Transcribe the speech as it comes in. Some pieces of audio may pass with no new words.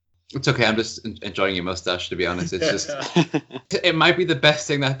It's okay. I'm just enjoying your mustache, to be honest. It's just, it might be the best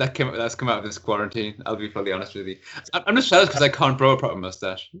thing that's come out of this quarantine. I'll be fully honest with you. I'm just jealous because I can't grow a proper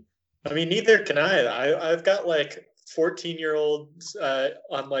mustache. I mean, neither can I. I've got like 14-year-olds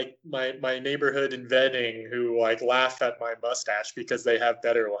on like my neighborhood in Venning who like laugh at my mustache because they have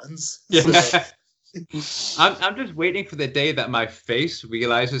better ones. Yeah. I'm just waiting for the day that my face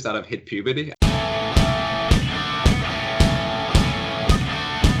realizes that I've hit puberty.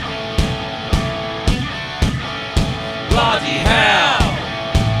 Bloody hell!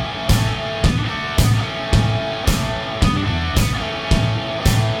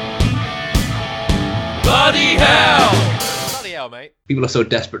 Bloody hell! Bloody hell, mate. People are so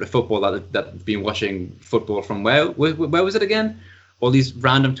desperate to football that they've been watching football from where was it again? All these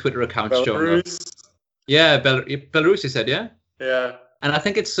random Twitter accounts showing up. Yeah, Belarus, you said, yeah? Yeah. And I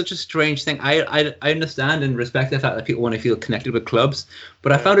think it's such a strange thing. I understand and respect the fact that people want to feel connected with clubs,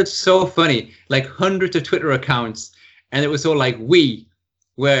 but I found it so funny. Like hundreds of Twitter accounts, and it was all like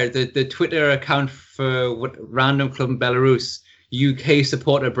where the Twitter account for what random club in Belarus, UK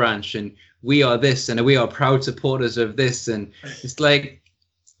supporter branch, and we are this, and we are proud supporters of this, and it's like,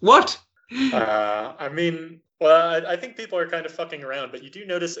 what? I mean, well, I think people are kind of fucking around, but you do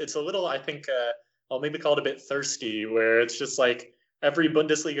notice it's a little, I think, I'll maybe call it a bit thirsty, where it's just like every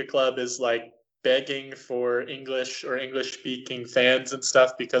Bundesliga club is like begging for English or English speaking fans and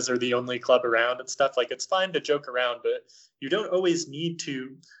stuff because they're the only club around and stuff. Like, it's fine to joke around, but you don't always need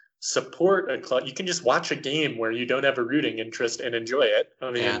to support a club. You can just watch a game where you don't have a rooting interest and enjoy it.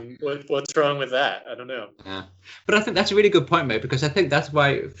 I mean, what's wrong with that? I don't know. Yeah, but I think that's a really good point, mate, because I think that's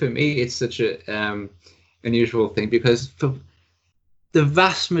why for me it's such a unusual thing, because for the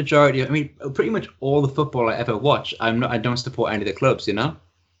vast majority, I mean, pretty much all the football I ever watch, I don't support any of the clubs, you know?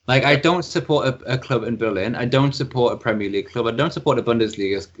 Like, I don't support a club in Berlin. I don't support a Premier League club. I don't support a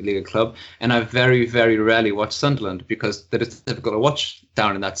Bundesliga club. And I very, very rarely watch Sunderland because they're just difficult to watch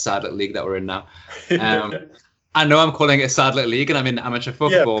down in that sad little league that we're in now. I know I'm calling it a sad little league and I'm in amateur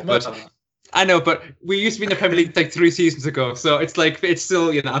football, but I know, but we used to be in the Premier League like 3 seasons ago. So it's like, it's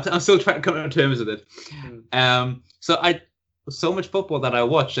still, you know, I'm still trying to come to terms with it. So much football that I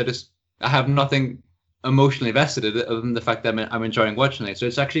watch, I have nothing emotionally invested in it other than the fact that I'm enjoying watching it. So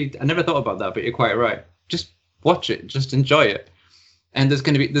it's actually, I never thought about that, but you're quite right. Just watch it, just enjoy it. And there's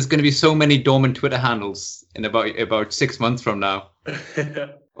going to be so many dormant Twitter handles in about 6 months from now.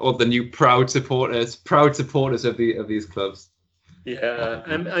 All the new proud supporters of these clubs. Yeah,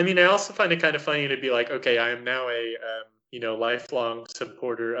 I mean, I also find it kind of funny to be like, okay, I am now a lifelong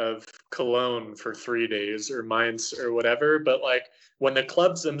supporter of Cologne for 3 days or Mainz or whatever. But like when the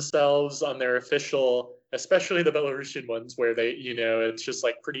clubs themselves on their official, especially the Belarusian ones where they, it's just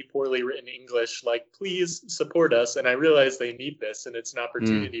like pretty poorly written English, like, please support us. And I realize they need this and it's an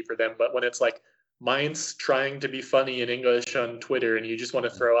opportunity for them. But when it's like Mainz trying to be funny in English on Twitter and you just want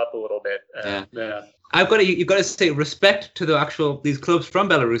to throw up a little bit. You've got to say respect to these clubs from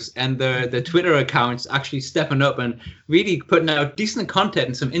Belarus and the Twitter accounts actually stepping up and really putting out decent content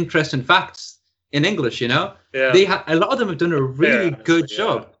and some interesting facts in English, you know? Yeah. A lot of them have done a really good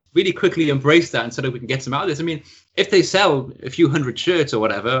job. Really quickly embrace that and so that we can get some out of this. I mean, if they sell a few hundred shirts or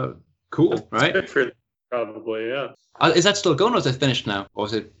whatever, cool, right? Good for them, probably, yeah. Is that still going or is it finished now? Or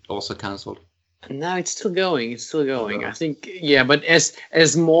is it also cancelled? No, it's still going. I think, but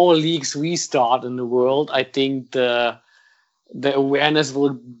as more leagues restart in the world, I think the awareness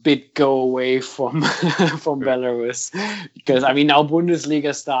will go away from Belarus, because I mean now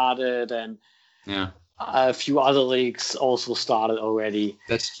Bundesliga started and a few other leagues also started already.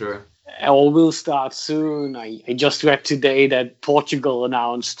 That's true. Or will start soon. I just read today that Portugal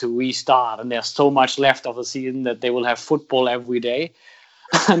announced to restart, and there's so much left of the season that they will have football every day.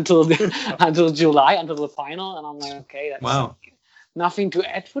 until July, until the final, and I'm like, okay, that's nothing to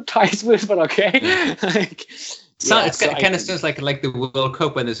advertise with, but okay. It kind of sounds like the World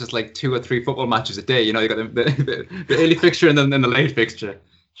Cup when there's just like 2 or 3 football matches a day. You know, you got the early fixture and then the late fixture.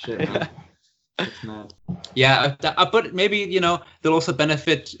 Shit, man. It's mad. Yeah, but maybe they'll also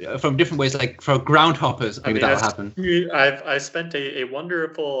benefit from different ways, like for ground hoppers. Maybe that'll happen. I spent a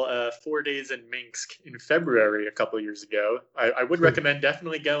wonderful 4 days in Minsk in February a couple of years ago. I would recommend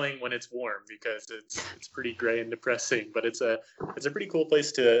definitely going when it's warm because it's pretty gray and depressing, but it's a pretty cool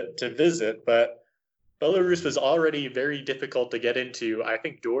place to visit. But Belarus was already very difficult to get into. I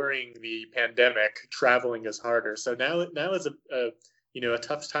think during the pandemic, traveling is harder. So now is a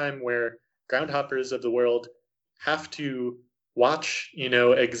tough time where groundhoppers of the world have to watch,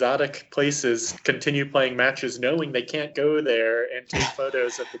 exotic places continue playing matches, knowing they can't go there and take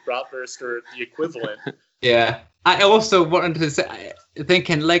photos of the bratwurst or the equivalent. Yeah. I also wanted to say,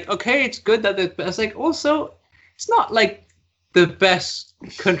 thinking like, okay, it's good that I was like, also, it's not like the best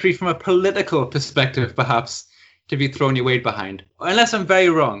country from a political perspective, perhaps, to be throwing your weight behind. Unless I'm very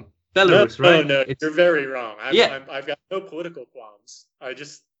wrong. Belarus, right? No, you're very wrong. I've got no political qualms. I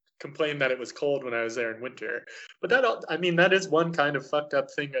just complained that it was cold when I was there in winter. But that is one kind of fucked up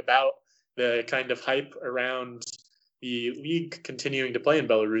thing about the kind of hype around the league continuing to play in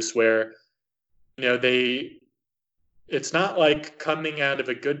Belarus, where it's not like coming out of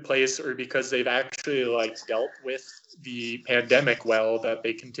a good place or because they've actually like dealt with the pandemic well that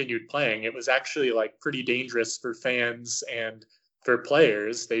they continued playing. It was actually like pretty dangerous for fans and for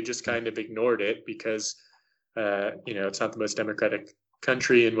players. They just kind of ignored it because it's not the most democratic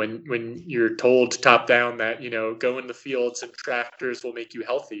country, and when you're told top down that go in the fields and tractors will make you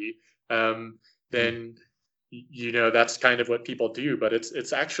healthy, then that's kind of what people do. But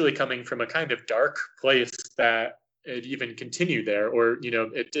it's actually coming from a kind of dark place that it even continued there, or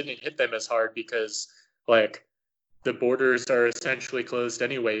it didn't hit them as hard because like the borders are essentially closed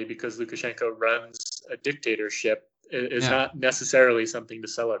anyway because Lukashenko runs a dictatorship. Is not necessarily something to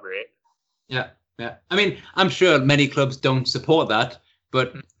celebrate. Yeah. I mean, I'm sure many clubs don't support that,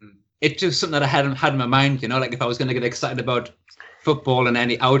 but it's just something that I had in my mind. Like if I was going to get excited about football and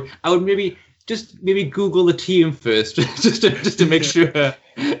I would maybe Google the team first, just to make sure,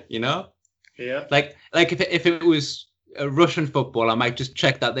 Yeah. Like if it was a Russian football, I might just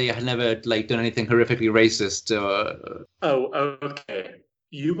check that they had never like done anything horrifically racist. Oh, okay.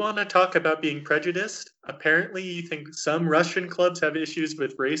 You want to talk about being prejudiced? Apparently, you think some Russian clubs have issues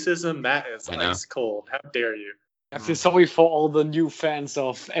with racism. That is ice cold. How dare you? I feel sorry for all the new fans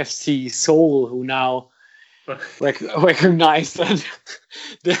of FC Seoul who now recognize that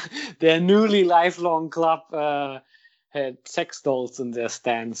their newly lifelong club had sex dolls in their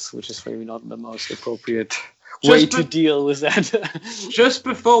stands, which is maybe not the most appropriate way to deal with that. Just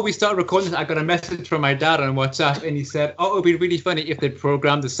before we start recording this, I got a message from my dad on WhatsApp, and he said, "Oh, it would be really funny if they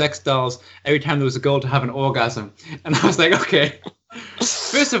programmed the sex dolls every time there was a goal to have an orgasm." And I was like, "Okay."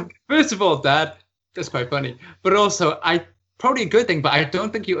 First of all, Dad, that's quite funny. But also, probably a good thing, but I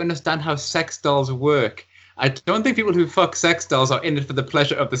don't think you understand how sex dolls work. I don't think people who fuck sex dolls are in it for the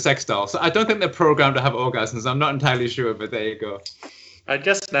pleasure of the sex doll. So I don't think they're programmed to have orgasms. I'm not entirely sure, but there you go. I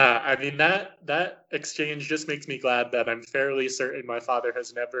guess not. I mean, that exchange just makes me glad that I'm fairly certain my father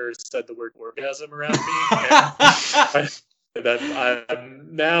has never said the word orgasm around me. And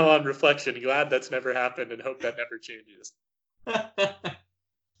I'm now on reflection glad that's never happened and hope that never changes.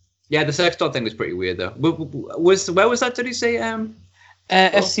 Yeah, the sex doll thing was pretty weird though. Where was that? Did he say?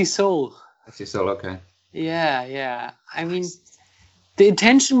 FC Seoul. FC Seoul. Okay. Yeah. I mean, the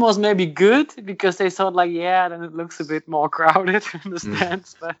intention was maybe good because they thought like, then it looks a bit more crowded in the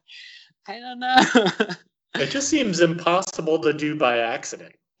stands, but I don't know. It just seems impossible to do by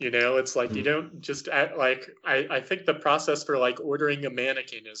accident. It's like you don't just I think the process for like ordering a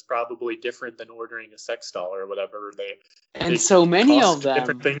mannequin is probably different than ordering a sex doll or whatever. They so many of them.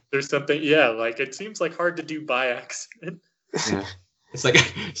 Different things or something. Yeah, like it seems like hard to do by accident. Yeah. It's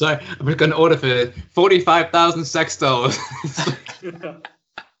like, sorry, I'm going to order for 45,000 sex dolls.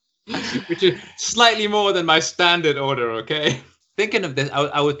 Which is slightly more than my standard order, okay? Thinking of this,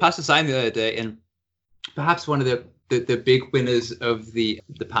 I was passed a sign the other day, and perhaps one of the big winners of the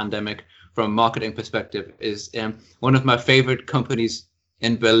pandemic from a marketing perspective is one of my favorite companies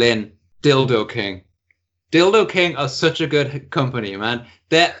in Berlin, Dildo King. Dildo King are such a good company, man.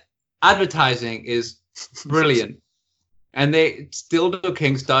 Their advertising is brilliant. And Dildo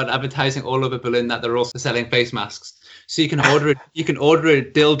King started advertising all over Berlin that they're also selling face masks. So you can order a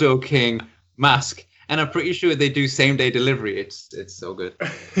Dildo King mask, and I'm pretty sure they do same day delivery. It's so good.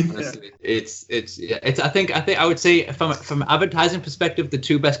 Honestly, I think I would say from an advertising perspective, the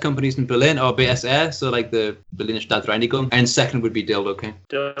two best companies in Berlin are BSR, so like the Berliner Stadtreinigung, and second would be Dildo King.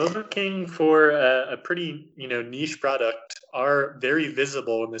 Dildo King for a pretty niche product are very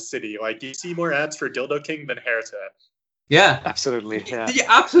visible in the city. Like you see more ads for Dildo King than Hertha. Yeah, absolutely. Yeah, you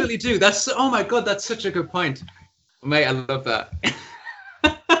absolutely do. Oh my god, that's such a good point, mate. I love that.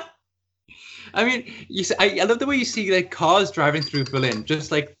 I mean, I love the way you see like cars driving through Berlin, just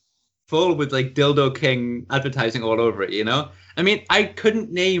like full with like Dildo King advertising all over it. I mean, I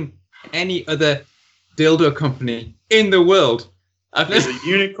couldn't name any other dildo company in the world. There's a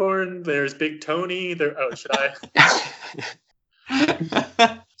unicorn. There's Big Tony. Should I?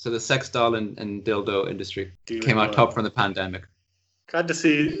 So the sex doll and dildo industry came out top from the pandemic. Glad to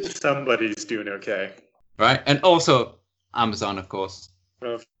see somebody's doing okay. Right, and also Amazon, of course.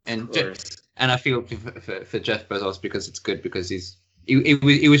 Of and course. And I feel for Jeff Bezos because it's good because he's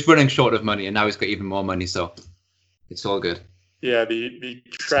he was running short of money, and now he's got even more money, so it's all good. Yeah, the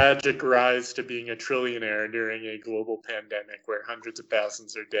tragic rise to being a trillionaire during a global pandemic where hundreds of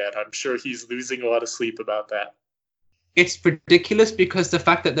thousands are dead. I'm sure he's losing a lot of sleep about that. It's ridiculous because the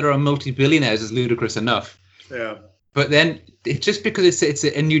fact that there are multi-billionaires is ludicrous enough. Yeah. But then it's just because it's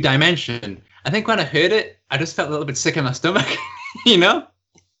a new dimension. I think when I heard it, I just felt a little bit sick in my stomach, you know?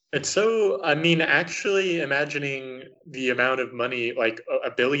 It's so, I mean, actually imagining the amount of money, like a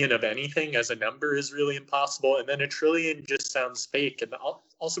billion of anything as a number is really impossible. And then $1 trillion just sounds fake. And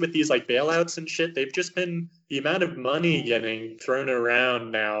also with these like bailouts and shit, they've just been the amount of money getting thrown around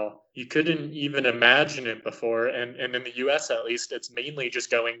now. You couldn't even imagine it before. And in the US, at least, it's mainly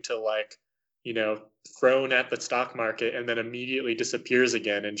just going to like, you know, thrown at the stock market and then immediately disappears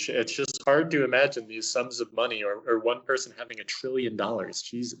again. And it's just hard to imagine these sums of money or one person having $1 trillion.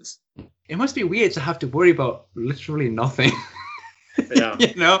 Jesus. It must be weird to have to worry about literally nothing. Yeah.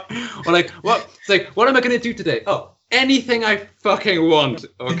 You know? Or like, what? It's like, what am I going to do today? Oh, anything I fucking want,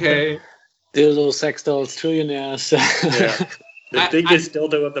 okay? Dildo, sex dolls, trillionaires. Yeah. The biggest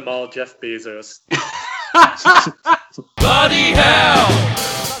dildo of them all, Jeff Bezos. Bloody hell!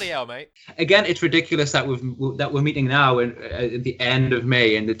 Bloody hell, mate. Again, it's ridiculous that we're meeting now at the end of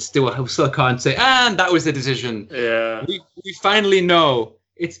May, and it's still can't say, and that was the decision. Yeah. We finally know.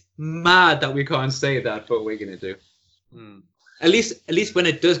 It's mad that we can't say that, but we're gonna do. At least when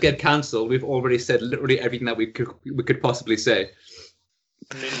it does get cancelled, we've already said literally everything that we could possibly say.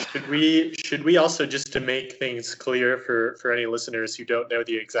 I mean, should we also, just to make things clear for any listeners who don't know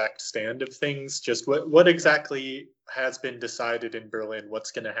the exact stand of things, just what exactly has been decided in Berlin?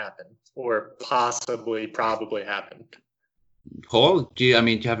 What's going to happen, or probably happened? Paul, do you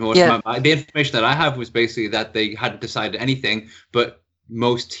have more? Yeah. The information that I have was basically that they hadn't decided anything, but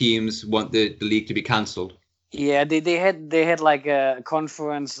most teams want the league to be cancelled. Yeah, they had like a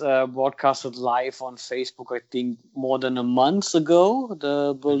conference broadcasted live on Facebook, I think, more than a month ago,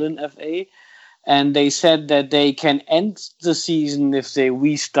 the Berlin FA. And they said that they can end the season if they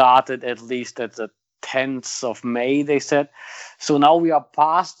restarted at least at the 10th of May, they said. So now we are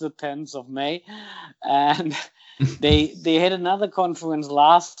past the 10th of May. And they had another conference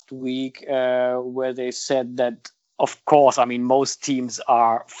last week where they said that, of course, I mean, most teams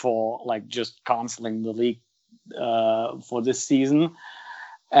are for like just canceling the league for this season,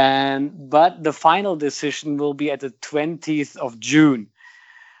 but the final decision will be at the 20th of June.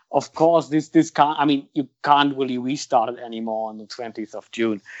 Of course, this can't. I mean, you can't really restart it anymore on the 20th of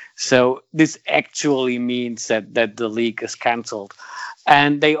June. So this actually means that the league is cancelled,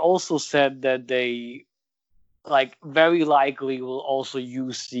 and they also said that they like very likely will also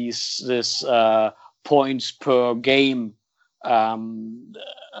use this points per game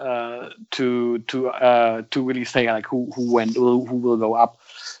to really say like who will go up.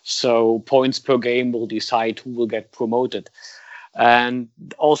 So points per game will decide who will get promoted, and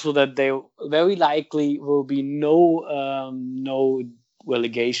also that there very likely will be no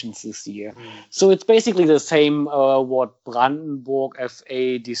relegations this year. So it's basically the same what Brandenburg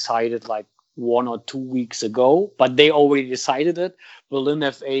FA decided like 1 or 2 weeks ago, but they already decided it.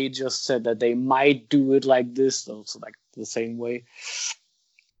 Berlin FA just said that they might do it like this, also like the same way.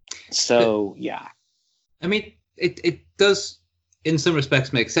 So yeah, I mean, it does in some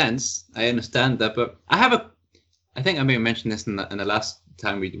respects make sense. I understand that, but I think I may have mentioned this in the last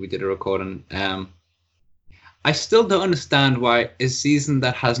time we did a recording. I still don't understand why a season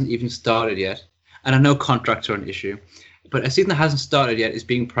that hasn't even started yet, and I know contracts are an issue, but a season that hasn't started yet is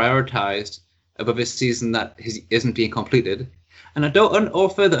being prioritized above a season that isn't being completed. And I don't or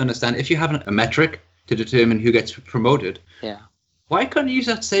further understand, if you have a metric to determine who gets promoted, why can't you use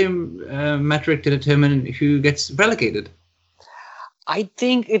that same metric to determine who gets relegated? I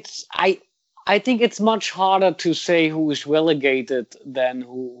think it's much harder to say who is relegated than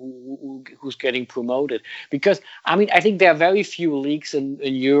who's getting promoted, because I mean, I think there are very few leagues in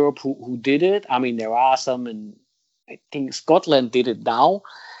Europe who did it. I mean, there are some, and I think Scotland did it now,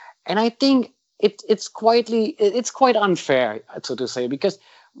 and I think it's quite unfair, so to say, because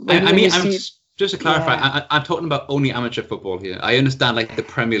just to clarify, I'm talking about only amateur football here. I understand like the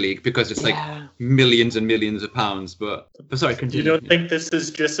Premier League because it's like millions and millions of pounds, but sorry, continue. You don't think this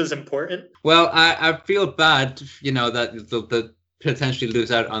is just as important? Well, I feel bad, that they'll potentially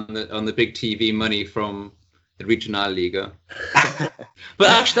lose out on the big TV money from the Regionalliga. But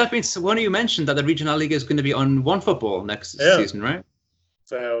actually, that means one of you mentioned that the Regionalliga is going to be on OneFootball next season, right?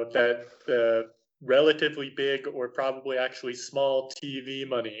 So that relatively big or probably actually small TV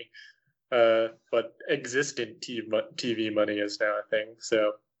money, but existent TV money is now a thing.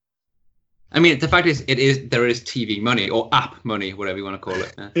 So I mean, the fact is, there is TV money or app money, whatever you want to call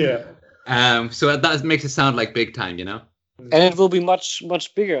it. Yeah. So that makes it sound like big time, you know. And it will be much,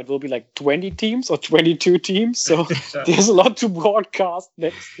 much bigger. It will be like 20 teams or 22 teams. So there's a lot to broadcast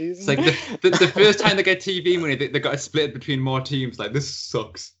next season. It's like the first time they get TV money, they got to split it between more teams. Like, this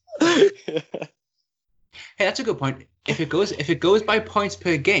sucks. Hey, that's a good point. If it goes by points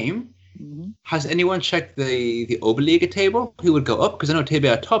per game, has anyone checked the Oberliga table? Who would go up? Because I know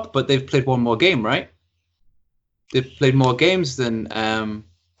TB are top, but they've played one more game, right? They've played more games than.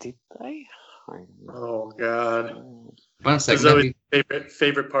 Did they? Oh God. One second. It's always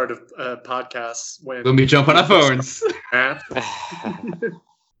favorite part of podcasts when we jump on our phones.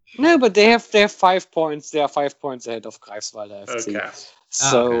 No, but they have 5 points. They are 5 points ahead of Greifswalder FC. Okay.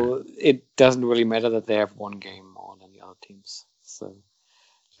 So it doesn't really matter that they have one game more than the other teams. So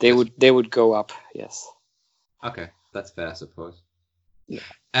they would go up. Yes. Okay, that's fair, I suppose. Yeah.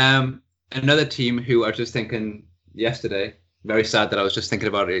 Another team who I was just thinking yesterday. Very sad that I was just thinking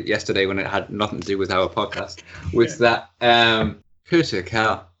about it yesterday when it had nothing to do with our podcast. Was that Hertha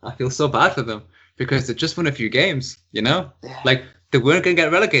Cal? I feel so bad for them because they just won a few games. You know, like they weren't going to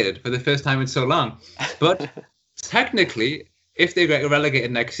get relegated for the first time in so long. But technically, if they get relegated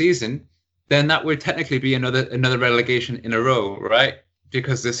next season, then that would technically be another relegation in a row, right?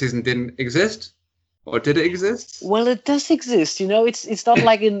 Because this season didn't exist. Or did it exist? Well, it does exist. You know, it's not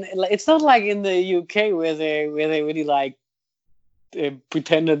like in the UK where they really like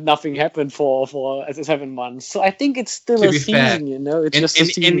pretended nothing happened for 7 months. So I think it's still a season. Fair, you know, it's just a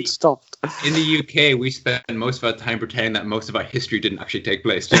season stopped. In the UK, we spend most of our time pretending that most of our history didn't actually take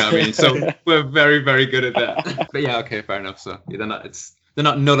place. Do you know what I mean? So we're very, very good at that. But yeah, okay, fair enough. So they're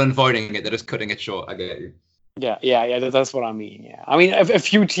not null and voiding it. They're just cutting it short. I get you. Yeah. That's what I mean. Yeah, I mean, a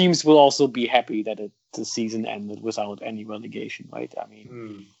few teams will also be happy that the season ended without any relegation, right? I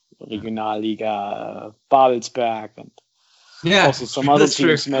mean, Regionalliga, Babelsberg, and also some other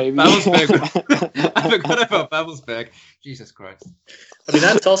teams, maybe. Babelsberg. I forgot about Babelsberg. Jesus Christ. I mean,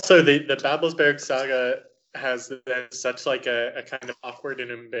 that's also the Babelsberg saga has such like a kind of awkward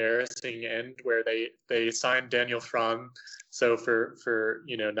and embarrassing end where they signed Daniel Fran. So for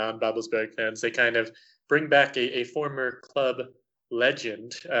non-Babelsberg fans, they kind of bring back a former club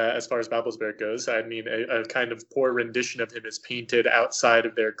legend as far as Babelsberg goes. I mean, a kind of poor rendition of him is painted outside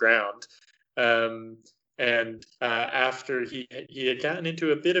of their ground. And after he had gotten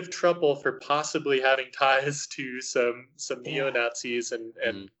into a bit of trouble for possibly having ties to some neo-Nazis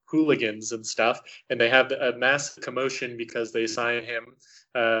and hooligans and stuff, and they have a massive commotion because they sign him.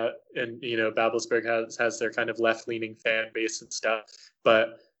 And Babelsberg has their kind of left-leaning fan base and stuff,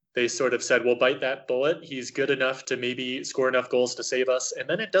 but they sort of said, "We'll bite that bullet. He's good enough to maybe score enough goals to save us." And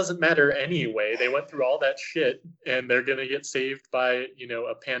then it doesn't matter anyway. They went through all that shit, and they're gonna get saved by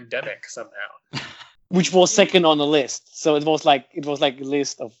a pandemic somehow. Which was second on the list. So it was like a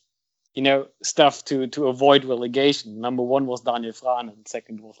list of, stuff to avoid relegation. Number 1 was Daniel Fran, and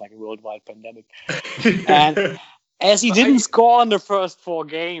second was like a worldwide pandemic. And as he didn't score in the first 4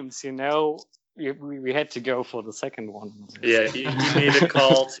 games, we had to go for the second one. Yeah, he made a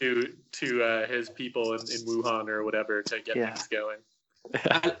call to his people in Wuhan or whatever to get things going.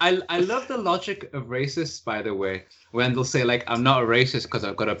 I love the logic of racists, by the way, when they'll say, like, I'm not a racist because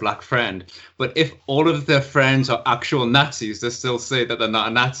I've got a black friend. But if all of their friends are actual Nazis, they still say that they're not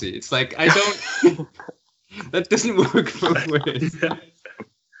a Nazi. It's like, I don't... that doesn't work both ways.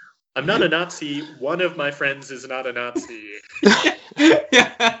 I'm not a Nazi. One of my friends is not a Nazi.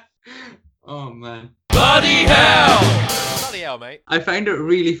 Yeah. Oh, man. Bloody hell! Bloody hell, mate. I find it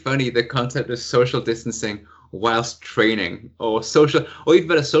really funny, the concept of social distancing whilst training, or even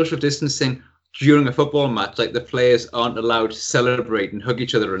better, social distancing during a football match. Like, the players aren't allowed to celebrate and hug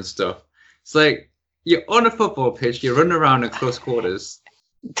each other and stuff. It's like, you're on a football pitch, you're running around in close quarters.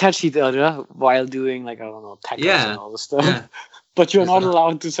 Touch each other while doing, like, I don't know, tackles and all this stuff. Yeah. But you're not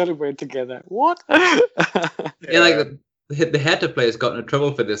allowed to celebrate together. What? Like the Hertha players got into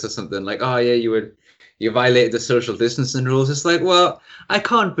trouble for this or something. Like, oh yeah, you violated the social distancing rules. It's like, well, I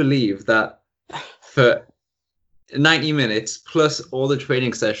can't believe that for 90 minutes plus all the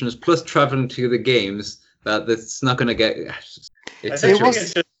training sessions plus traveling to the games that it's not going to get. It's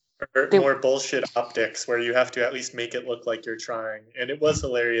just more bullshit optics where you have to at least make it look like you're trying. And it was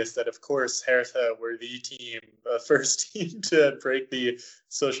hilarious that, of course, Hertha were the first team to break the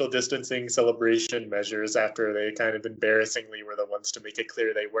social distancing celebration measures after they kind of embarrassingly were the ones to make it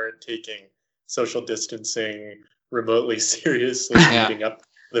clear they weren't taking social distancing remotely seriously leading up to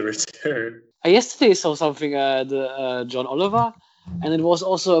the return. I yesterday saw something, John Oliver, and it was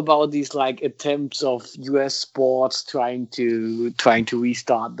also about these like attempts of US sports trying to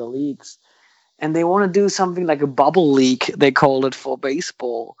restart the leagues. and they want to do something like a bubble league, they call it, for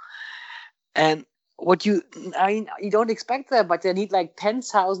baseball. And you don't expect that, but they need like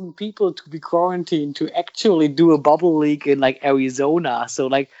 10,000 people to be quarantined to actually do a bubble league in like Arizona. So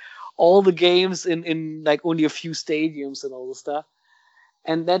like all the games in like only a few stadiums and all the stuff.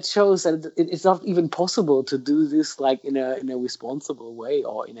 And that shows that it's not even possible to do this like in a responsible way,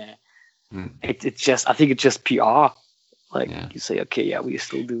 or in a. It's just, I think it's just PR. Like you say, okay, yeah, we're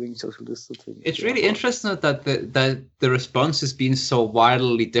still doing social distancing. It's really interesting that the response has been so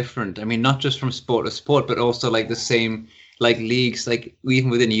wildly different. I mean, not just from sport to sport, but also like the same like leagues, like even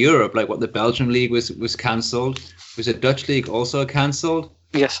within Europe, like what the Belgian league was cancelled. Was the Dutch league also cancelled?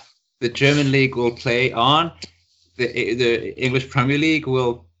 Yes. The German league will play on. The English Premier League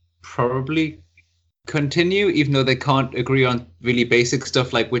will probably continue, even though they can't agree on really basic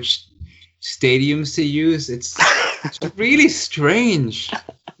stuff like which stadiums to use. It's really strange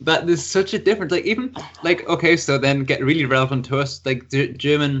that there's such a difference. Like even like, okay, so then get really relevant to us, like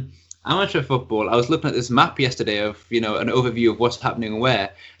German amateur football. I was looking at this map yesterday of, you know, an overview of what's happening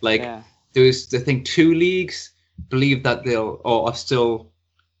where. Like there was, I think, 2 leagues believe that they'll, or are still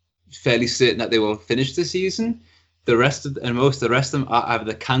fairly certain that they will finish the season. The rest of most of the rest of them are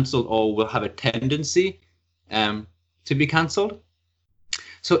either cancelled or will have a tendency to be cancelled.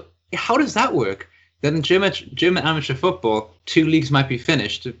 So how does that work? Then in German amateur football, 2 leagues might be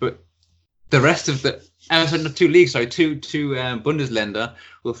finished, but the rest of the two Bundesländer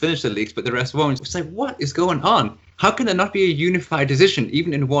will finish the leagues, but the rest won't. It's like, what is going on? How can there not be a unified decision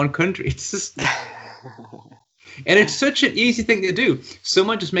even in one country? It's just, and it's such an easy thing to do.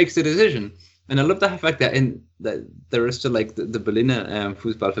 Someone just makes the decision. And I love the fact that there is still like the Berliner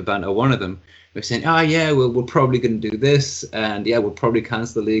Fußballverband are one of them. They're saying, we're probably going to do this, and we'll probably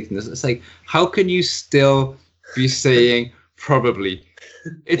cancel the leagues. And it's like, how can you still be saying probably?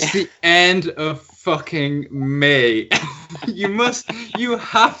 It's the end of fucking May. You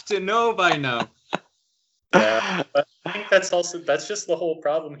have to know by now. Yeah, but I think that's just the whole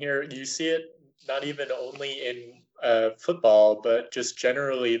problem here. You see it not even only in football, but just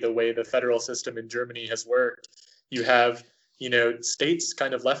generally the way the federal system in Germany has worked. You have, states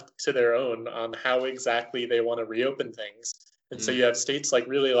kind of left to their own on how exactly they want to reopen things. And so you have states like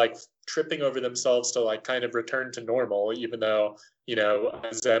really like tripping over themselves to like kind of return to normal, even though,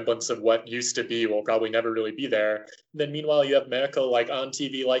 a semblance of what used to be will probably never really be there. And then meanwhile, you have Merkel like on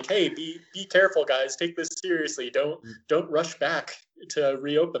TV, like, hey, be careful, guys, take this seriously. Don't rush back to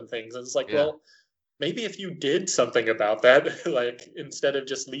reopen things. And it's like, well, maybe if you did something about that, like instead of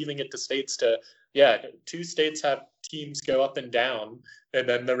just leaving it to states to, 2 states have teams go up and down, and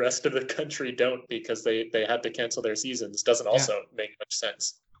then the rest of the country don't because they had to cancel their seasons, doesn't also make much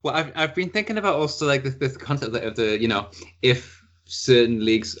sense. Well, I've been thinking about also like this concept of the, if certain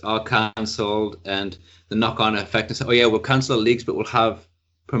leagues are cancelled and the knock-on effect, and say, we'll cancel the leagues, but we'll have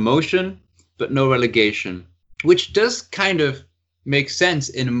promotion, but no relegation, which does kind of make sense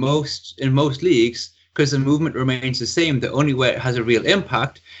in most leagues, because the movement remains the same. The only way it has a real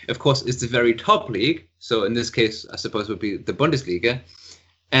impact, of course, is the very top league. So in this case, I suppose would be the Bundesliga,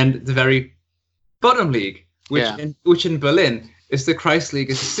 and the very bottom league, which in Berlin is the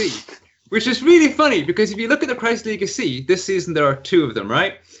Kreisliga C, which is really funny because if you look at the Kreisliga C, this season there are 2 of them,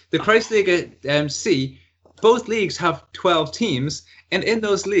 right? The Kreisliga C, both leagues have 12 teams, and in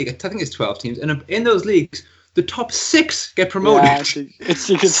those leagues, I think it's 12 teams, and in those leagues, the top 6 get promoted. Yeah,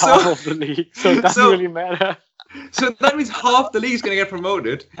 it's half of the league, so it doesn't really matter. So that means half the league's going to get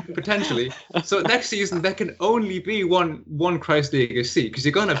promoted, potentially. So next season, there can only be one Kreisliga C, because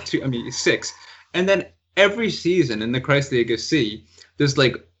you're going to have 6. And then every season in the Kreisliga C, there's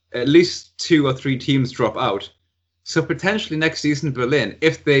like at least 2 or 3 teams drop out. So potentially next season in Berlin,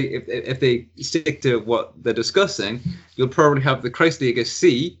 if they stick to what they're discussing, you'll probably have the Kreisliga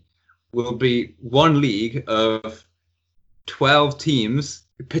C will be one league of 12 teams,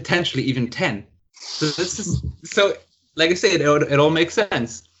 potentially even 10. So like I said, it all makes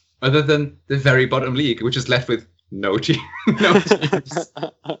sense, other than the very bottom league, which is left with no teams.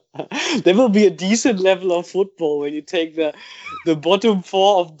 There will be a decent level of football when you take the bottom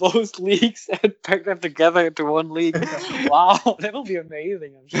 4 of both leagues and pack them together into one league. Wow, that will be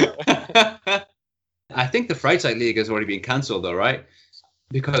amazing, I'm sure. I think the Freizeit League has already been cancelled, though, right?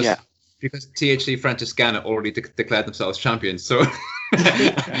 Because THC Franciscana already declared themselves champions, so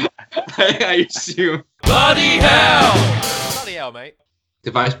I assume. Bloody hell! Bloody hell, mate.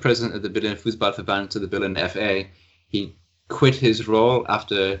 The vice president of the Berliner Fußballverband to the Berliner FA, he quit his role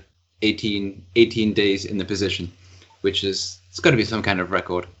after 18 days in the position, which is, it's got to be some kind of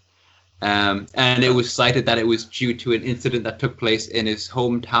record. And it was cited that it was due to an incident that took place in his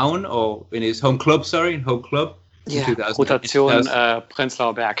hometown or in his home club. Home club. Yeah, in 2000, Rotation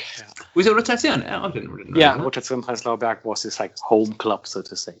Prenzlauer Berg. Yeah. Was it Rotation? I didn't really know. Yeah, that. Rotation Prenzlauer Berg was his like home club, so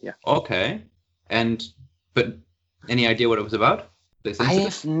to say. Yeah. Okay, but any idea what it was about? I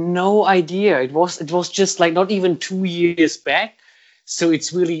have no idea. It was just like not even 2 years back, so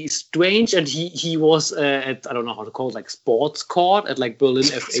it's really strange. And he was at, I don't know how to call it, like sports court at like Berlin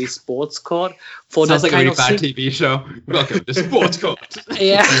FA sports court for Sounds that like a kind really of bad thing. TV show. Welcome to sports court.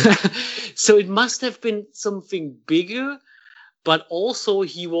 Yeah. So it must have been something bigger, but also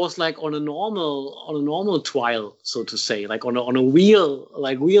he was like on a normal trial, so to say, like on a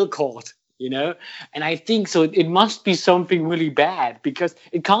real court. And I think so. It must be something really bad, because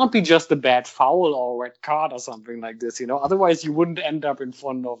it can't be just a bad foul or a red card or something like this. Otherwise you wouldn't end up in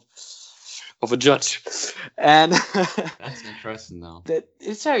front of a judge. And That's interesting, though. that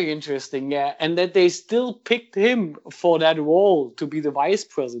it's very interesting, yeah. And that they still picked him for that role to be the vice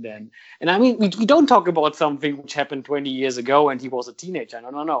president. And I mean, we don't talk about something which happened 20 years ago and he was a teenager.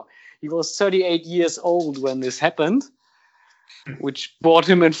 No. He was 38 years old when this happened, which brought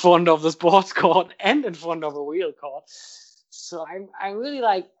him in front of the sports court and in front of a real court. So I'm really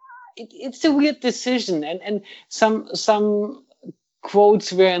like, it's a weird decision. And some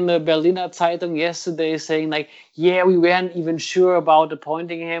quotes were in the Berliner Zeitung yesterday saying like, yeah, we weren't even sure about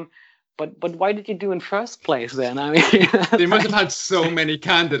appointing him. But why did you do in first place then? I mean, They must have had so many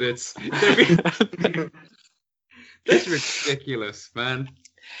candidates. That's ridiculous, man.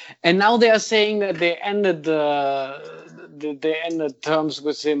 And now they are saying that they ended terms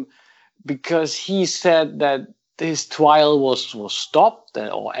with him because he said that his trial was stopped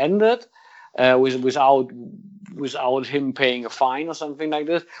or ended without him paying a fine or something like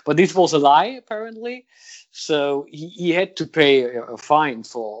this. But this was a lie, apparently. So he had to pay a fine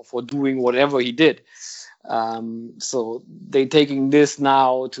for doing whatever he did. So they taking this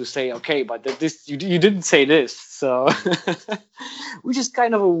now to say, okay, but this you didn't say this, so which is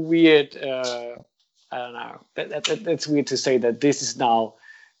kind of a weird. I don't know. That's weird to say that this is now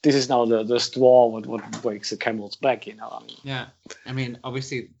the straw what breaks the camel's back. Yeah, I mean,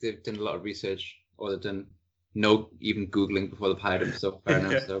 obviously they've done a lot of research, or they've done no even Googling before the hired him. So fair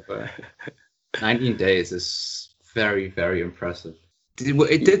enough. So, but 19 days is very, very impressive. Did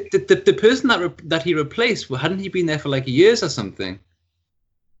the person that he replaced, hadn't he been there for like years or something?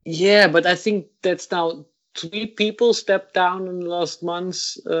 Yeah, but I think that's now 3 people stepped down in the last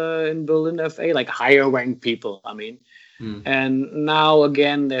months in Berlin FA, like higher ranked people, I mean. And now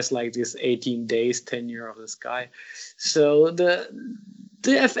again, there's like this 18 days tenure of this guy. So the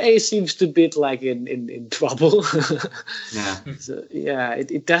FA seems to be like in trouble. Yeah. So yeah,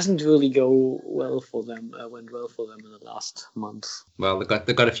 it doesn't really go well for them. Went well for them in the last month. Well,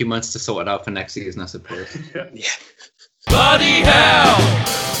 they got a few months to sort it out for next season, I suppose. Yeah. Bloody hell!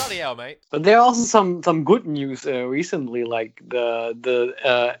 Bloody hell, mate. But there are also some good news recently, like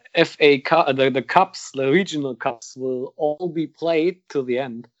the FA Cup, the cups, the regional cups will all be played till the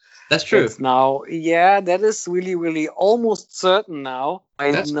end. That's true. Now, yeah, that is really, really almost certain now. I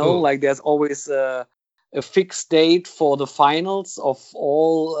know, cool. like there's always a fixed date for the finals of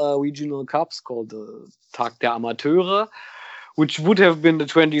all regional cups called the Tag der Amateure, which would have been the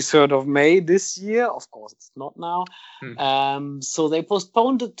 23rd of May this year. Of course, it's not now. So they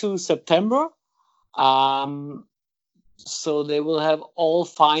postponed it to September. So they will have all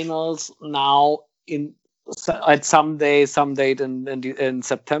finals now at some date in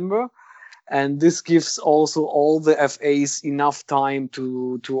September. And this gives also all the FAs enough time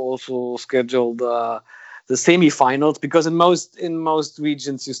to also schedule the semifinals, because in most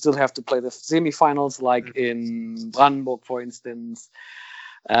regions you still have to play the semifinals, like in Brandenburg, for instance.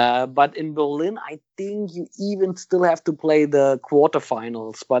 But in Berlin, I think you even still have to play the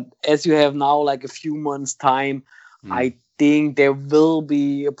quarterfinals. But as you have now like a few months' time, I think there will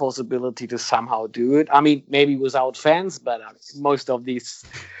be a possibility to somehow do it. I mean, maybe without fans, but most of these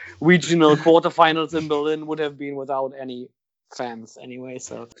regional quarterfinals in Berlin would have been without any fans anyway.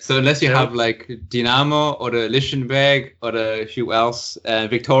 So unless you have like Dynamo or the Lichtenberg or the who else,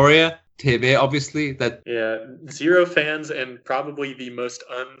 Victoria, TV, obviously that. Yeah, 0 fans and probably the most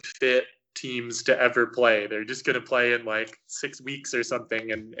unfit teams to ever play. They're just going to play in like 6 weeks or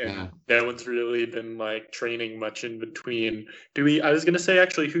something, and no one's really been like training much in between. I was going to say,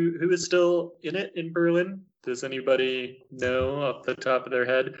 actually, who is still in it in Berlin? Does anybody know off the top of their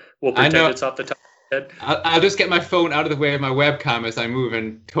head? We'll pretend it's off the top of their head. I'll just get my phone out of the way of my webcam as I move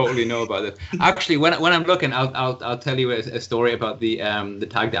and totally know about it. Actually, when I'm looking, I'll tell you a story about the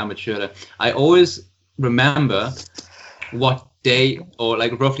Tag der Amateure. I always remember what day or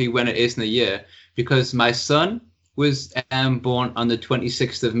like roughly when it is in the year, because my son was born on the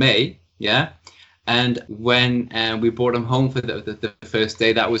 26th of May. Yeah. And when we brought him home for the first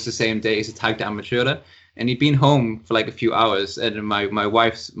day, that was the same day as the Tag de Amateur. And he'd been home for like a few hours. And my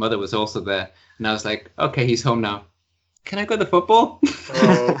wife's mother was also there. And I was like, okay, he's home now. Can I go to football?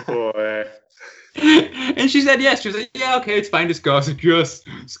 Oh, boy. And she said yes. She was like, yeah, okay, it's fine. Just go. I was like, yes,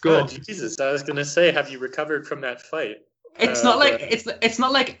 score. Oh, Jesus, I was going to say, have you recovered from that fight? It's not like it's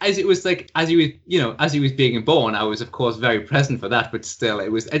not like as he was being born. I was of course very present for that, but still,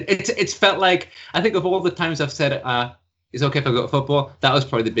 it's felt like, I think of all the times I've said it's okay if I go to football, that was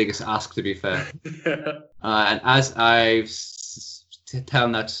probably the biggest ask, to be fair. And as I've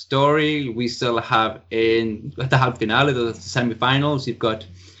telling that story, we still have in the halbfinale, the semi-finals. You've got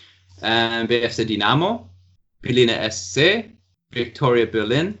BFC Dynamo, Berliner SC, Victoria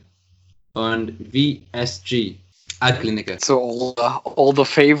Berlin, and VSG. So all the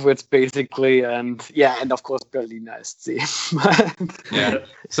favorites basically, and of course Berliner SC. Yeah.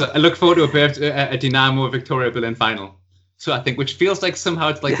 So I look forward to a Dynamo Victoria Berlin final. So I think, which feels like somehow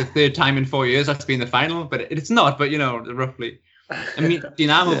it's like the third time in 4 years that's been the final, but it's not. But roughly. I mean,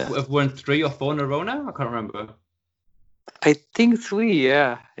 Dynamo have won 3 or 4 in a row now. I can't remember. I think 3.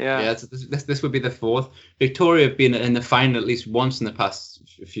 Yeah. Yeah. So this would be the 4th. Victoria have been in the final at least once in the past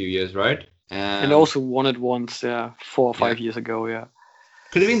few years, right? And also won it once, 4 or 5 years ago, yeah.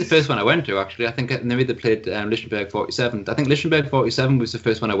 Could have been the first one I went to, actually. I think maybe they played Lichtenberg 47. I think Lichtenberg 47 was the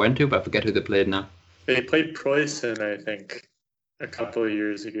first one I went to, but I forget who they played now. They played Preußen, I think, a couple of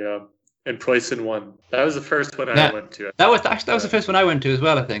years ago, and Preußen won. That was the first one I went to. That was the first one I went to as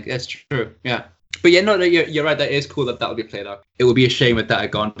well, I think. That's true, yeah. But yeah, no, you're right. That is cool that'll be played out. It would be a shame if that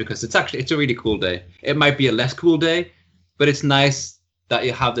had gone, because it's a really cool day. It might be a less cool day, but it's nice that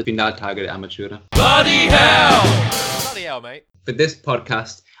you have the Final Target Amateur. Bloody hell! Bloody hell, mate. For this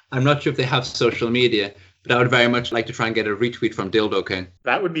podcast, I'm not sure if they have social media, but I would very much like to try and get a retweet from Dildo King.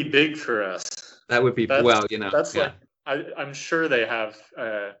 That would be big for us. That would be, That's like, I'm sure they have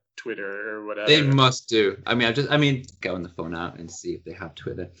Twitter or whatever. They must do. I mean, go on the phone out and see if they have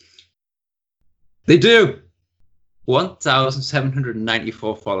Twitter. They do!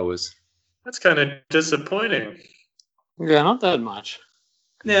 1,794 followers. That's kind of disappointing. Yeah, not that much.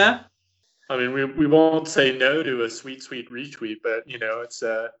 Yeah. I mean, we won't say no to a sweet retweet, but it's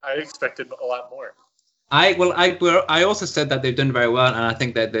I expected a lot more. I also said that they've done very well, and I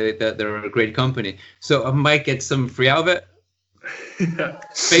think that they're a great company. So I might get some free out of it.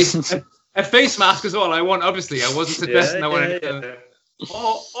 A face mask is all I want. Obviously, I wasn't suggesting I wanted.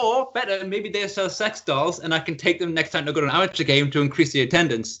 Or better, maybe they sell sex dolls, and I can take them next time to go to an amateur game to increase the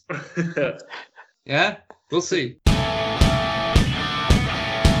attendance. Yeah, we'll see.